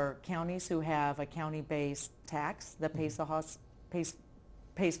look at our counties who have a county-based tax that pays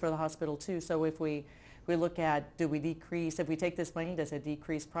for the hospital too. So if we look at, if we take this money, does it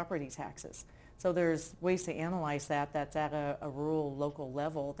decrease property taxes? So there's ways to analyze that that's at a rural, local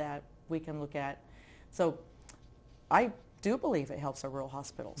level that we can look at. So I do believe it helps our rural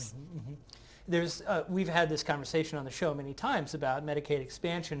hospitals. We've had this conversation on the show many times about Medicaid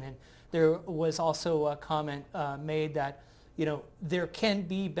expansion, and there was also a comment made that there can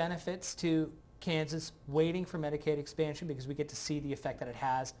be benefits to Kansas waiting for Medicaid expansion because we get to see the effect that it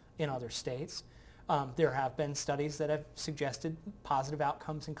has in other states. There have been studies that have suggested positive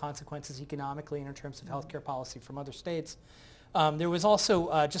outcomes and consequences economically and in terms of healthcare policy from other states. There was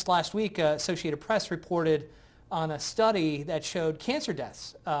also, just last week, Associated Press reported on a study that showed cancer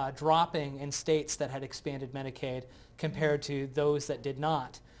deaths dropping in states that had expanded Medicaid compared to those that did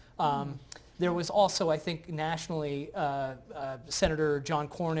not. There was also, I think, nationally, Senator John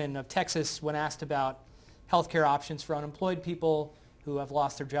Cornyn of Texas, when asked about health care options for unemployed people who have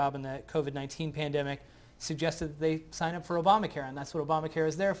lost their job in the COVID-19 pandemic, suggested that they sign up for Obamacare, and that's what Obamacare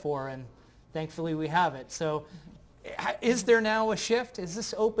is there for, and thankfully we have it. So is there now a shift? Is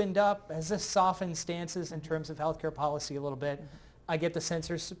this opened up? Has this softened stances in terms of healthcare policy a little bit? I get the sense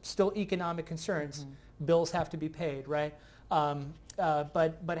there's still economic concerns. Bills have to be paid, right?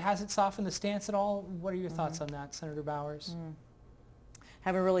 But has it softened the stance at all? What are your thoughts on that, Senator Bowers?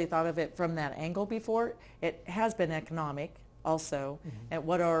 Haven't really thought of it from that angle before. It has been economic also. And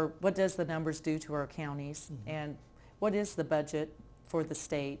what does the numbers do to our counties? And what is the budget for the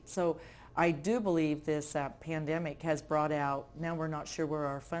state? So I do believe this pandemic has brought out, now we're not sure where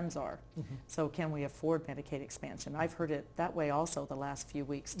our funds are. So can we afford Medicaid expansion? I've heard it that way also the last few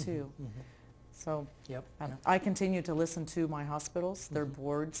weeks too. So I continue to listen to my hospitals, their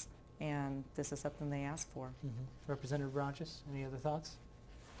boards, and this is something they ask for. Representative Rahjes, any other thoughts?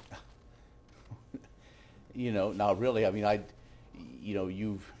 Not really.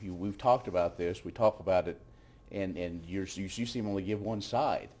 We've talked about this. We talk about it, and you seem to only give one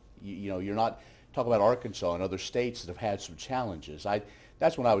side. You're not talking about Arkansas and other states that have had some challenges.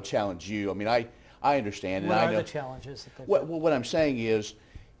 That's when I would challenge you. I understand. What and are I know, the challenges? what I'm saying is,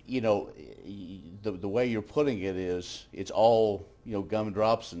 the way you're putting it is, it's all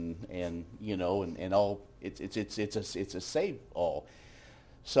gumdrops and all. It's a save all.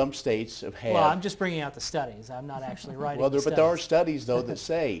 Some states have had. Well, I'm just bringing out the studies. I'm not actually writing. Well, but there are studies though that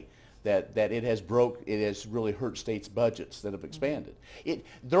say that it has really hurt states' budgets that have expanded.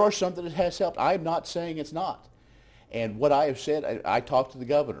 There are some that it has helped. I'm not saying it's not. And what I have said, I talked to the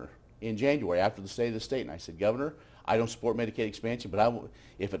governor in January after the State of the State, and I said, Governor, I don't support Medicaid expansion, but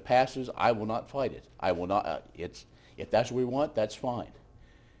if it passes, I will not fight it. I will not. If that's what we want, that's fine.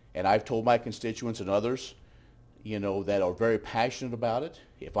 And I've told my constituents and others, that are very passionate about it.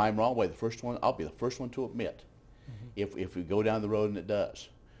 If I'm wrong, I'll be the first one to admit if we go down the road and it does.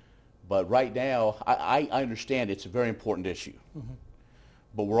 But right now, I understand it's a very important issue.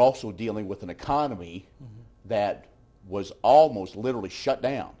 But we're also dealing with an economy that was almost literally shut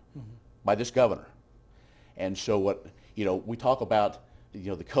down by this governor. And so we talk about,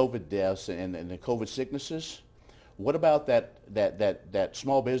 the COVID deaths and the COVID sicknesses. What about that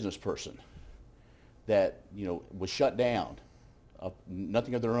small business person that, was shut down,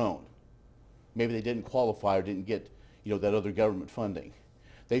 nothing of their own? Maybe they didn't qualify or didn't get, that other government funding.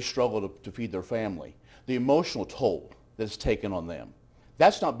 They struggle to feed their family. The emotional toll that it's taken on them.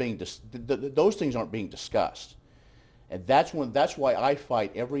 That's not being those things aren't being discussed. And that's why I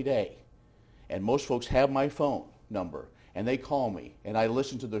fight every day. And most folks have my phone number, and they call me, and I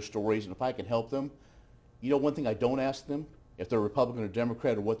listen to their stories, and if I can help them, one thing I don't ask them, if they're Republican or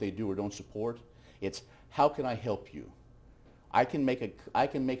Democrat or what they do or don't support, it's how can I help you? I can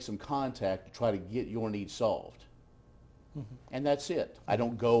make some contact to try to get your needs solved. And that's it. I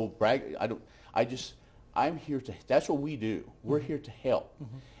don't go brag. I'm here to, that's what we do. We're here to help.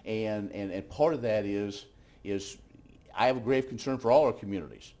 And part of that is I have a grave concern for all our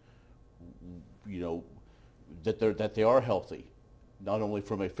communities, that they are healthy, not only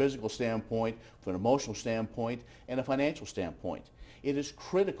from a physical standpoint, from an emotional standpoint, and a financial standpoint. It is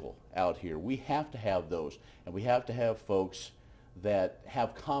critical out here. We have to have those, and we have to have folks that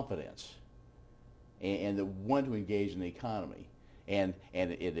have confidence and that want to engage in the economy. And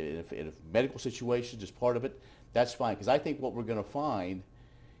if medical situations is part of it, that's fine. Because I think what we're going to find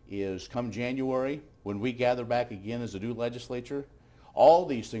is come January, when we gather back again as a new legislature, all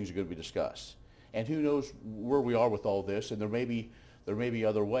these things are going to be discussed. And who knows where we are with all this, and there may be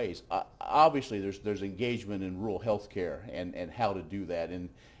other ways. Obviously, there's engagement in rural health care and how to do that and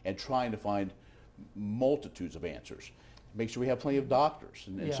trying to find multitudes of answers. Make sure we have plenty of doctors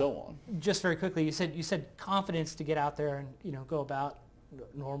and so on. Just very quickly, you said confidence to get out there and go about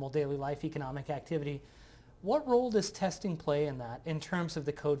normal daily life, economic activity. What role does testing play in that in terms of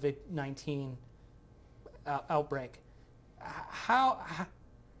the COVID-19 outbreak?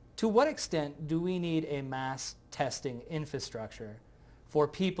 To what extent do we need a mass testing infrastructure for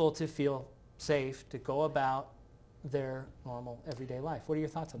people to feel safe to go about their normal everyday life? What are your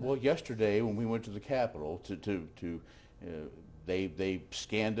thoughts on that? Well, yesterday when we went to the Capitol they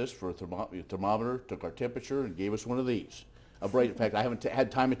scanned us for a thermometer, took our temperature, and gave us one of these. In fact, I haven't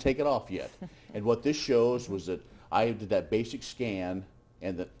had time to take it off yet. And what this shows was that I did that basic scan,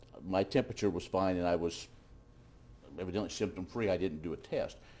 and that my temperature was fine, and I was evidently symptom-free. I didn't do a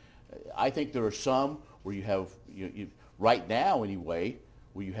test. I think there are some where you have, right now anyway,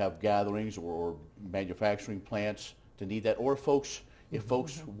 where you have gatherings or manufacturing plants to need that, or if folks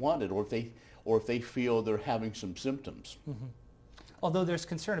want it, or if they feel they're having some symptoms. Although there's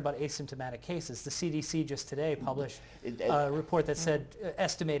concern about asymptomatic cases. The CDC just today published a report that said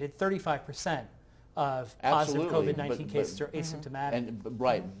estimated 35% of positive COVID-19 cases are asymptomatic.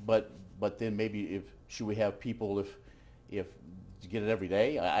 But then maybe should we have people if to get it every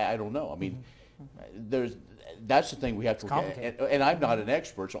day? I don't know. I mean, that's the thing we have to look at. And I'm not an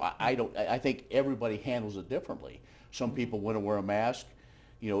expert, so I think everybody handles it differently. Some people want to wear a mask,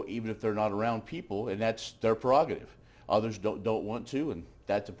 even if they're not around people, and that's their prerogative. Others don't want to, and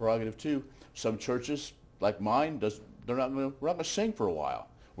that's a prerogative too. Some churches, like mine, we're not going to sing for a while.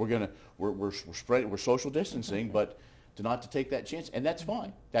 We're social distancing, but not to take that chance, and that's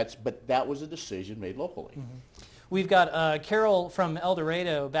fine. But that was a decision made locally. We've got Carol from El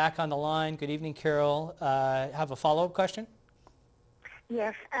Dorado back on the line. Good evening, Carol. Have a follow-up question?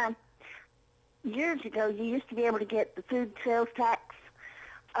 Yes. Years ago, you used to be able to get the food sales tax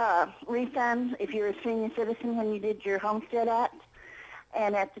refund if you're a senior citizen when you did your Homestead Act.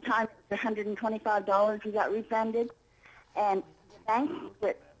 And at the time, it was $125 you got refunded. And the bank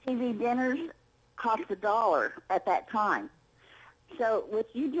that TV dinners cost $1 at that time. So with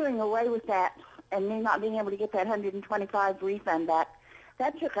you doing away with that and me not being able to get that $125 refund back,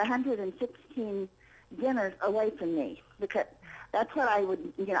 that took 116 dinners away from me, because that's what I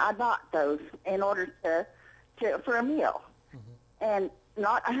would, I bought those in order for a meal. And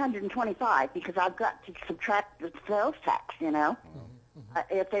not 125, because I've got to subtract the sales tax,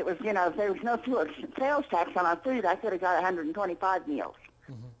 If there was no sales tax on our food, I could have got 125 meals.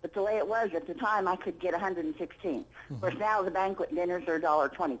 But the way it was at the time, I could get 116. Of course, now the banquet dinners are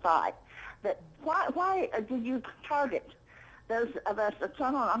 $1.25. But why did you target those of us that's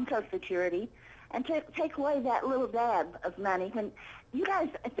on Social Security and take away that little dab of money when you guys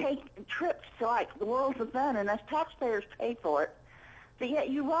take trips to like the Worlds of Fun and us taxpayers pay for it? But yet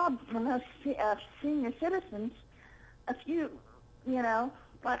you rob from us senior citizens a few,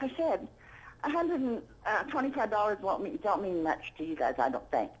 like I said, $125 don't mean much to you guys, I don't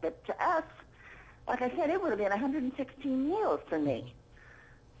think. But to us, like I said, it would have been 116 meals for me.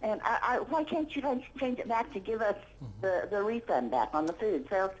 And why can't you guys change it back to give us the refund back on the food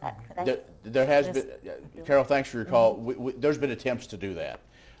sales tax? There has been, Carol, thanks for your call. There's been attempts to do that.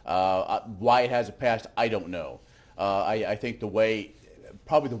 Why it hasn't passed, I don't know. I think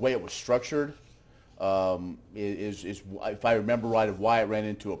probably the way it was structured is if I remember right, of why it ran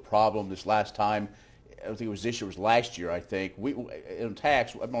into a problem this last time. I don't think it was this year, it was last year, I think. I've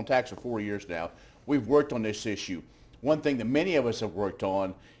been on tax for 4 years now. We've worked on this issue. One thing that many of us have worked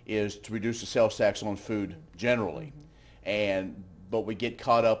on is to reduce the sales tax on food generally. But we get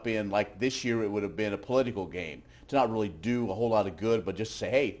caught up in, like this year, it would have been a political game to not really do a whole lot of good, but just say,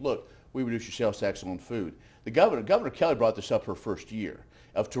 hey, look, we reduce your sales tax on food. Governor Kelly brought this up her first year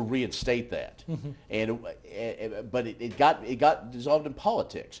to reinstate that, but it got dissolved in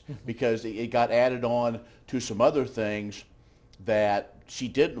politics because it got added on to some other things that she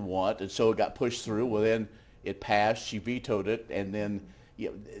didn't want, and so it got pushed through. Well, then it passed. She vetoed it, and then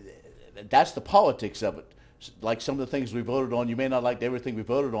that's the politics of it. Like some of the things we voted on, you may not like everything we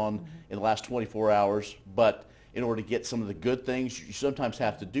voted on in the last 24 hours, but in order to get some of the good things, you sometimes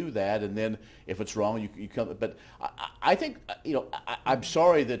have to do that. And then if it's wrong, you come. But I think I'm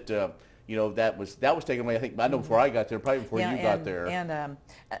sorry that that was taken away. I know before I got there, probably before you got there. And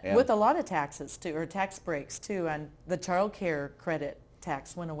with a lot of taxes too, or tax breaks too, and the child care credit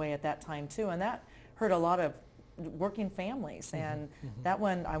tax went away at that time too, and that hurt a lot of working families. And that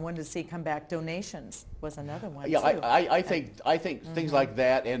one I wanted to see come back. Donations was another one. Yeah, too. I think things like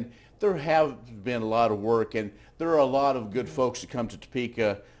that, and there have been a lot of work, and there are a lot of good folks that come to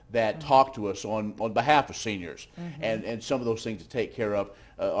Topeka that talk to us on behalf of seniors, and some of those things to take care of.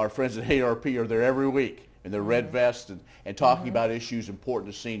 Our friends at ARP are there every week in their red vests and talking about issues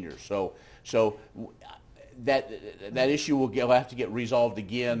important to seniors. So that issue will have to get resolved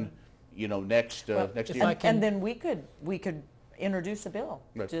again, next year. And then we could introduce a bill.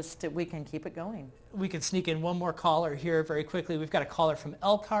 Right. We can keep it going. We can sneak in one more caller here very quickly. We've got a caller from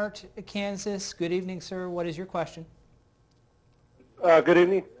Elkhart, Kansas. Good evening, sir. What is your question? Good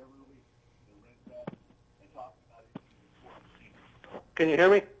evening. Can you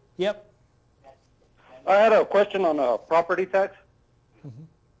hear me? Yep. I had a question on property tax.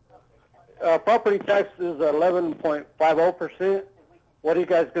 Property tax is 11.50%. What are you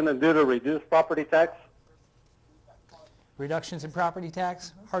guys going to do to reduce property tax? Reductions in property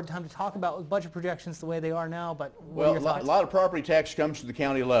tax? Hard time to talk about with budget projections the way they are now, but what Well, are your thoughts? a lot of property tax comes to the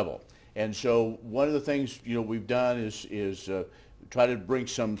county level. And so one of the things we've done is try to bring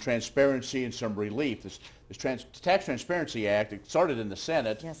some transparency and some relief. This Tax Transparency Act, it started in the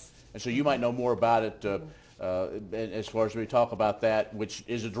Senate. Yes. And so you might know more about it as far as we talk about that, which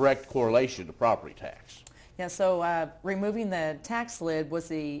is a direct correlation to property tax. Yeah, so removing the tax lid was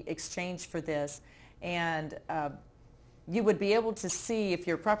the exchange for this. And you would be able to see if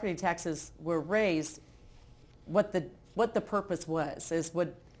your property taxes were raised, what the purpose was, is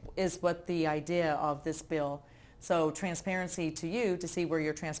what the idea of this bill. So transparency to you to see where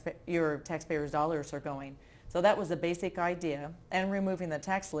your taxpayers' dollars are going. So that was the basic idea, and removing the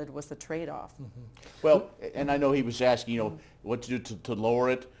tax lid was the trade-off. Well, and I know he was asking, what to do to lower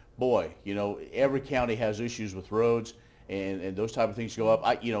it. Boy, every county has issues with roads, and those type of things go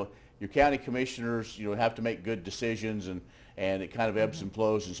up. Your county commissioners, have to make good decisions, and it kind of ebbs and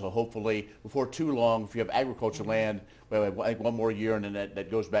flows. And so hopefully, before too long, if you have agricultural land, I think one more year, and then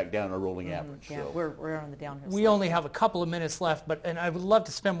that goes back down our rolling average. Yeah, so. we're on the downhill. We only have a couple of minutes left, and I would love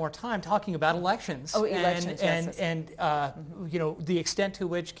to spend more time talking about elections. Oh, elections, and the extent to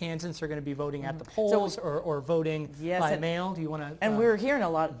which Kansans are going to be voting at the polls or voting by mail. Do you want to? And we're hearing a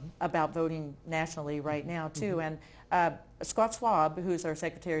lot about voting nationally right now too. And Scott Schwab, who's our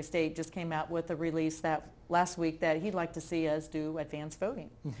Secretary of State, just came out with a release that last week that he'd like to see us do advanced voting.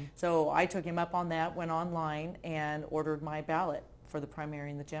 So I took him up on that, went online, and ordered my ballot for the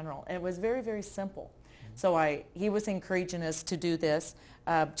primary and the general. And it was very, very simple. So he was encouraging us to do this.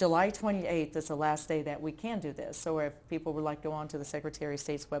 July 28th is the last day that we can do this. So if people would like to go on to the Secretary of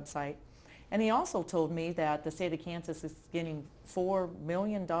State's website. And he also told me that the state of Kansas is getting $4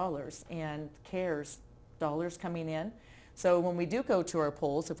 million in CARES dollars coming in. So when we do go to our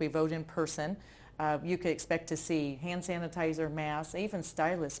polls, if we vote in person, you could expect to see hand sanitizer, masks, even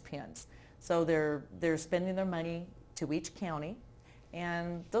stylus pins. So they're spending their money to each county.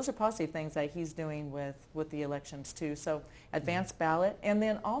 And those are positive things that he's doing with the elections too. So advanced ballot, and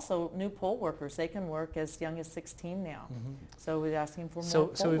then also new poll workers. They can work as young as 16 now. So we're asking for more poll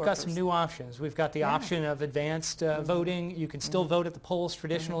workers. So we've got some new options. We've got the option of advanced voting. You can still vote at the polls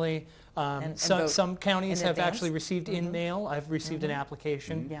traditionally. And Some counties in have advance. actually received in mail. I've received an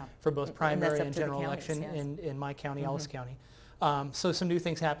application Yeah. for both And primary that's up and to the general counties, election yes. in my county, Ellis County. So some new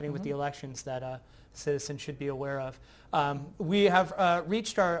things happening with the elections that citizens should be aware of. We have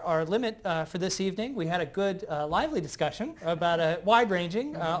reached our limit for this evening. We had a good, lively discussion about a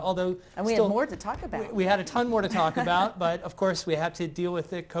wide-ranging, although And we still, had more to talk about. we had a ton more to talk about, but of course we have to deal with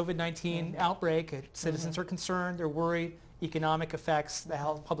the COVID-19 outbreak. Citizens are concerned, they're worried, economic effects, the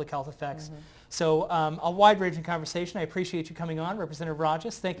public health effects. So a wide-ranging conversation. I appreciate you coming on. Representative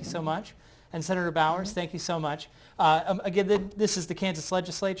Rahjes, thank you so much. And Senator Bowers, thank you so much. Again, this is the Kansas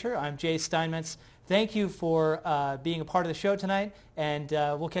Legislature. I'm Jay Steinmetz. Thank you for being a part of the show tonight, and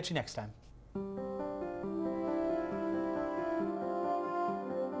we'll catch you next time.